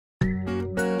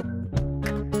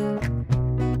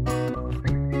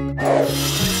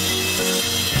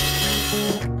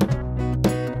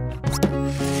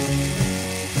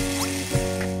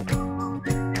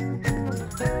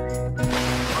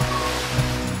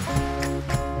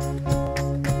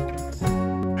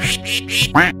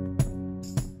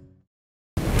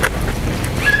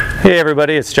Hey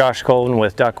everybody, it's Josh Colvin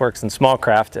with Duckworks and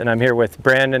Smallcraft, and I'm here with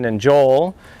Brandon and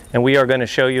Joel, and we are going to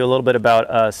show you a little bit about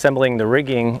assembling the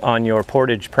rigging on your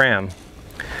portage pram.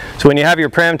 So when you have your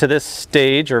pram to this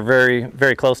stage, or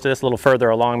very close to this, a little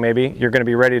further along maybe, you're going to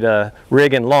be ready to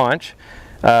rig and launch.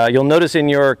 You'll notice in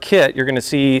your kit you're going to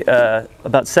see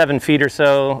about 7 feet or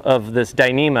so of this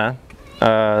Dyneema,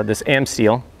 this am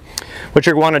steel. What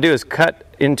you're going to want to do is cut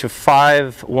into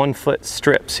 5 1-foot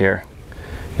strips here.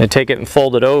 And take it and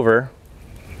fold it over.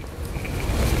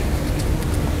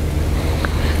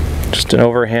 Just an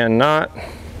overhand knot.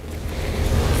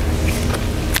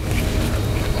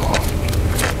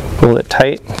 Pull it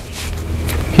tight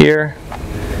here.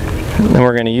 And then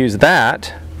we're going to use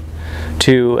that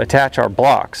to attach our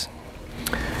blocks.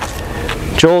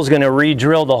 Joel's going to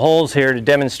re-drill the holes here to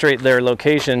demonstrate their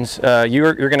locations.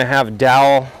 You're going to have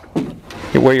dowel,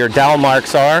 where your dowel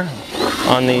marks are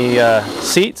on the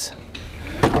seats.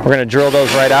 We're going to drill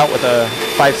those right out with a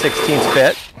 5/16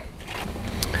 bit,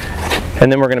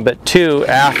 and then we're going to bit 2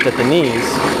 aft at the knees.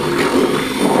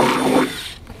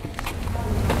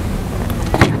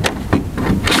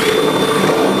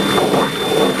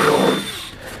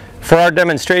 For our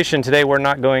demonstration today, we're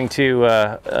not going to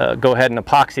go ahead and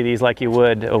epoxy these like you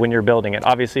would when you're building it.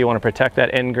 Obviously you want to protect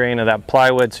that end grain of that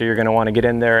plywood, so you're going to want to get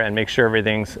in there and make sure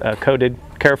everything's coated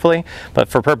carefully. But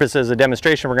for purposes of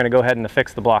demonstration, we're going to go ahead and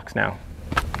affix the blocks now.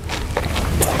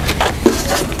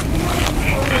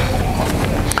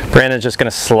 Brandon's just going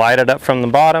to slide it up from the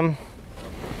bottom.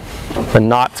 The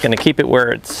knot's going to keep it where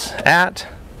it's at.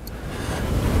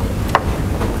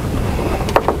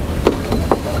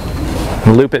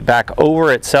 Loop it back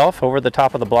over itself, over the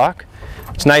top of the block.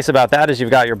 What's nice about that is you've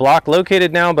got your block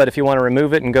located now, but if you want to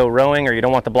remove it and go rowing, or you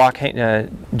don't want the block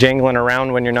jangling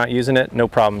around when you're not using it, no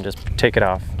problem, just take it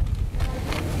off.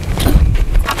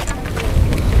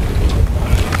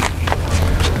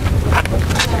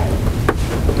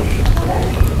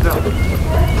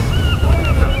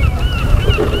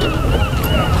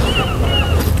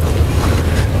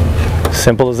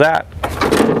 Simple as that.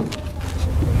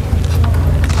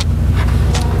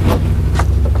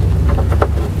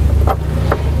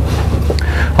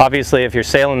 Obviously, if you're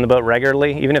sailing the boat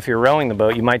regularly, even if you're rowing the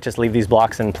boat, you might just leave these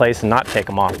blocks in place and not take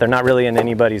them off. They're not really in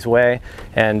anybody's way,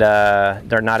 and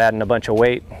they're not adding a bunch of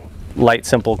weight. Light,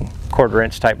 simple 1/4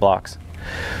 inch type blocks.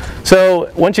 So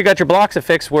once you got your blocks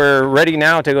affixed, we're ready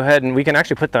now to go ahead and we can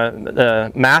actually put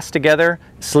the mast together,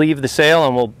 sleeve the sail,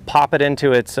 and we'll pop it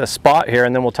into its spot here,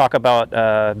 and then we'll talk about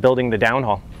building the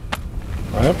downhaul.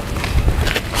 All right.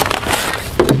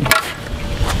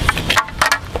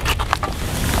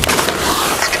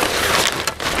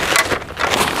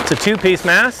 It's a 2-piece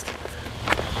mast,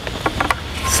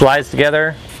 slides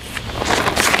together.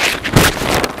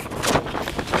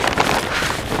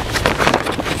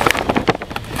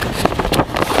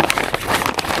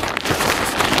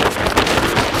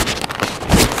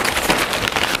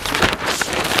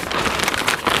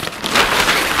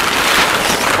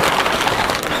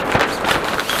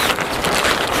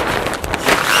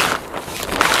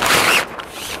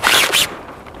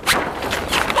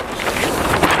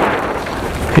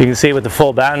 You can see with the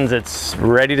full battens, it's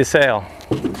ready to sail.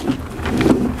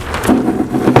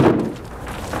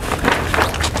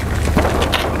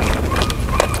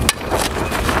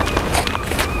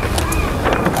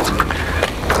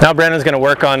 Now Brandon's going to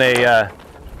work on a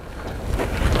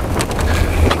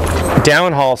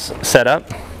downhaul setup.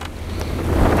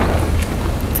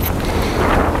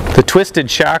 The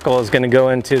twisted shackle is going to go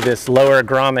into this lower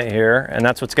grommet here, and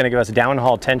that's what's going to give us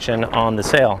downhaul tension on the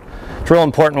sail. It's real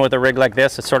important with a rig like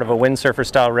this. It's sort of a windsurfer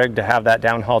style rig to have that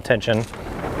downhaul tension.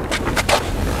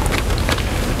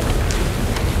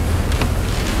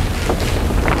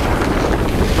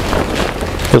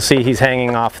 You'll see he's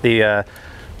hanging off the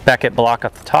Beckett block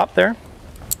at the top there.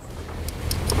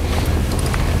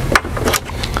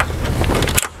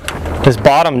 This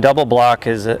bottom double block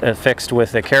is affixed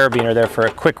with a carabiner there for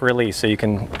a quick release, so you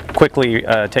can quickly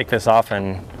take this off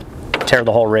and tear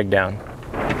the whole rig down.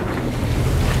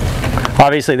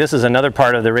 Obviously, this is another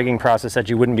part of the rigging process that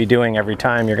you wouldn't be doing every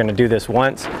time. You're going to do this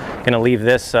once. You're going to leave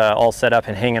this all set up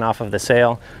and hanging off of the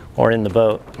sail or in the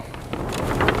boat.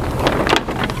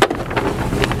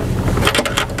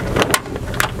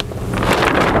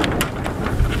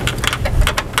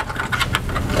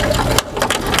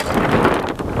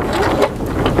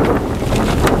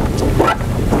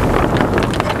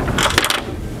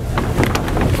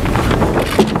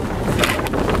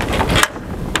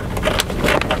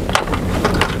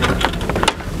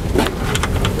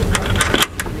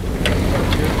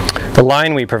 The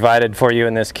line we provided for you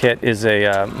in this kit is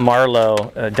a Marlowe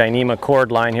Dyneema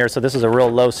cord line here. So this is a real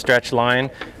low stretch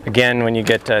line. Again, when you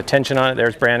get tension on it,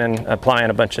 there's Brandon applying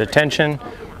a bunch of tension.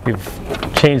 We've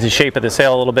changed the shape of the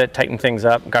sail a little bit, tightened things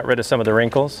up, got rid of some of the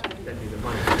wrinkles.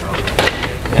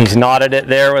 He's knotted it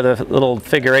there with a little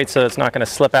figure eight so it's not going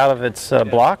to slip out of its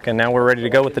block, and now we're ready to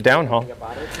go with the downhaul.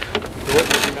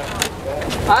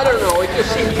 I don't know, it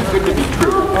just seems too good to be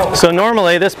true. So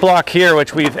normally this block here,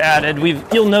 which we've added,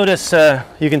 you'll notice,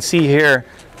 you can see here,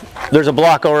 there's a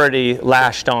block already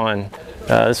lashed on.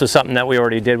 This was something that we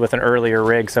already did with an earlier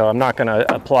rig, so I'm not going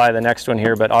to apply the next one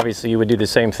here, but obviously you would do the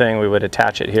same thing. We would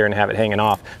attach it here and have it hanging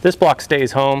off. This block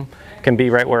stays home, can be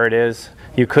right where it is.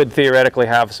 You could theoretically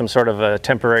have some sort of a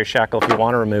temporary shackle if you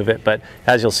want to remove it, but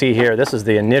as you'll see here, this is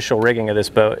the initial rigging of this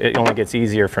boat. It only gets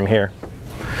easier from here.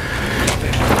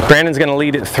 Brandon's going to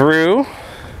lead it through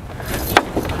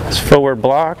this forward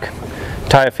block,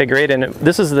 tie a figure eight, and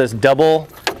this is this double-ended,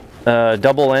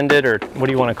 or what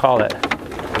do you want to call it?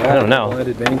 I don't know.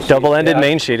 Double-ended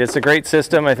main sheet. It's a great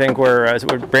system. I think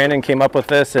Brandon came up with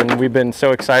this, and we've been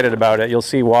so excited about it. You'll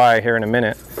see why here in a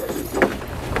minute.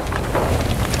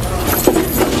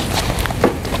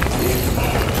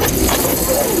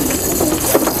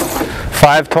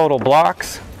 Five total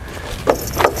blocks.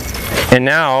 And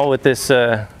now with this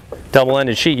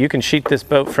double-ended sheet, you can sheet this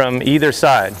boat from either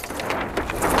side.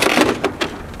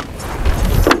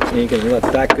 And you can let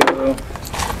that go.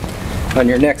 On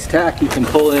your next tack, you can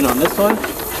pull in on this one.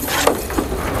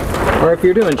 Or if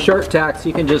you're doing short tacks,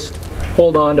 you can just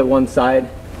hold on to one side,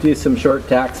 do some short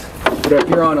tacks. But if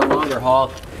you're on a longer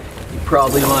haul, you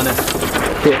probably want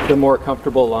to get the more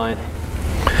comfortable line.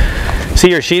 See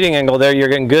your sheeting angle there, you're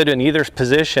getting good in either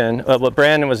position. What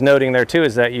Brandon was noting there too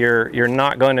is that you're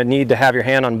not going to need to have your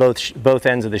hand on both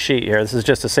ends of the sheet here. This is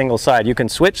just a single side. You can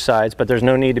switch sides, but there's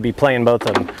no need to be playing both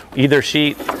of them. Either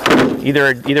sheet,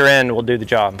 either end will do the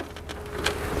job.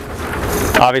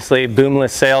 Obviously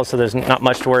boomless sail, so there's not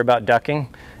much to worry about ducking.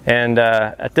 And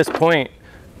at this point,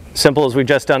 simple as we've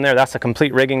just done there, that's a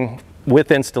complete rigging with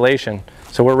installation.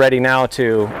 So we're ready now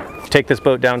to take this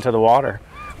boat down to the water.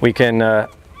 We can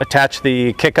attach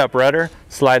the kick-up rudder,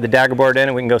 slide the dagger board in,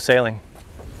 and we can go sailing.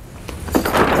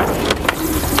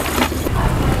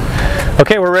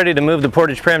 Okay, we're ready to move the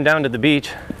Portage Pram down to the beach.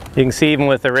 You can see even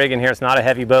with the rig in here, it's not a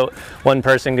heavy boat. One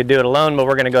person could do it alone, but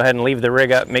we're going to go ahead and leave the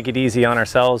rig up, make it easy on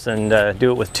ourselves, and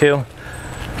do it with two.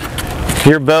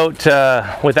 Your boat,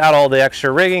 without all the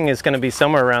extra rigging, is going to be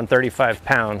somewhere around 35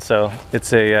 pounds, so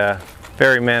it's a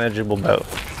very manageable boat.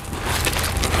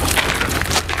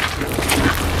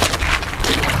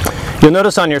 You'll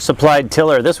notice on your supplied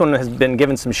tiller, this one has been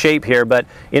given some shape here, but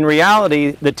in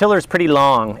reality, the tiller is pretty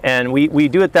long, and we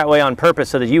do it that way on purpose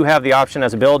so that you have the option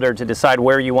as a builder to decide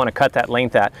where you want to cut that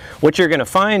length at. What you're going to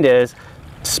find is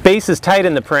space is tight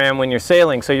in the pram when you're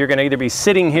sailing, so you're going to either be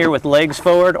sitting here with legs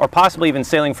forward or possibly even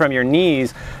sailing from your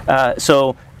knees.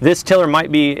 So this tiller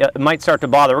might start to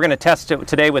bother. We're going to test it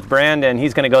today with Brandon.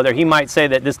 He's going to go there. He might say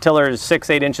that this tiller is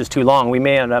 6-8 inches too long. We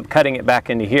may end up cutting it back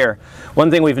into here.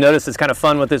 One thing we've noticed that's kind of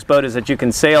fun with this boat is that you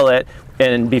can sail it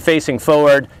and be facing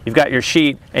forward. You've got your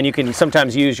sheet, and you can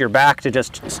sometimes use your back to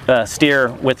just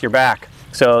steer with your back.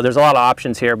 So there's a lot of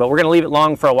options here, but we're going to leave it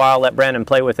long for a while, let Brandon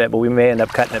play with it, but we may end up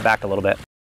cutting it back a little bit.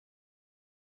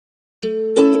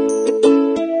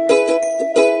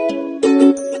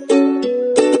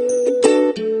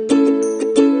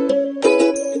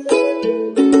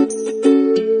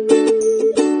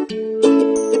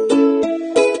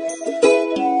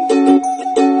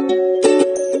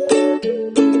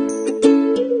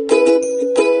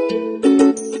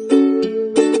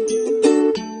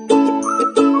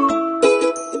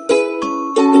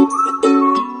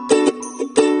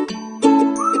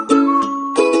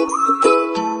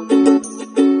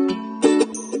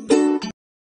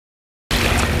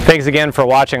 Thanks again for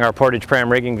watching our Portage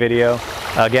Pram rigging video.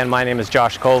 Again, my name is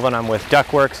Josh Colvin. I'm with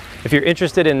Duckworks. If you're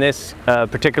interested in this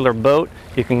particular boat,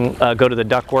 you can go to the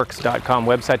duckworks.com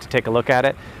website to take a look at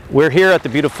it. We're here at the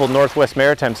beautiful Northwest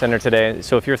Maritime Center today,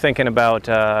 so if you're thinking about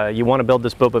you want to build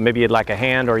this boat but maybe you'd like a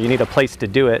hand or you need a place to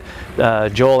do it,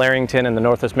 Joel Arrington and the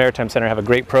Northwest Maritime Center have a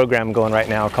great program going right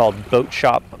now called Boat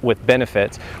Shop with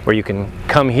Benefits, where you can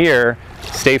come here,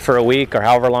 stay for a week or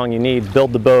however long you need,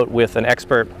 build the boat with an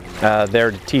expert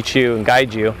there to teach you and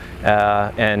guide you,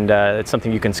 and it's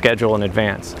something you can schedule in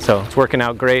advance. So it's working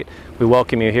out great. We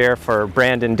welcome you here. For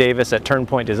Brandon Davis at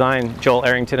Turnpoint Design, Joel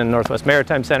Arrington and Northwest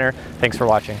Maritime Center, thanks for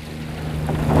watching.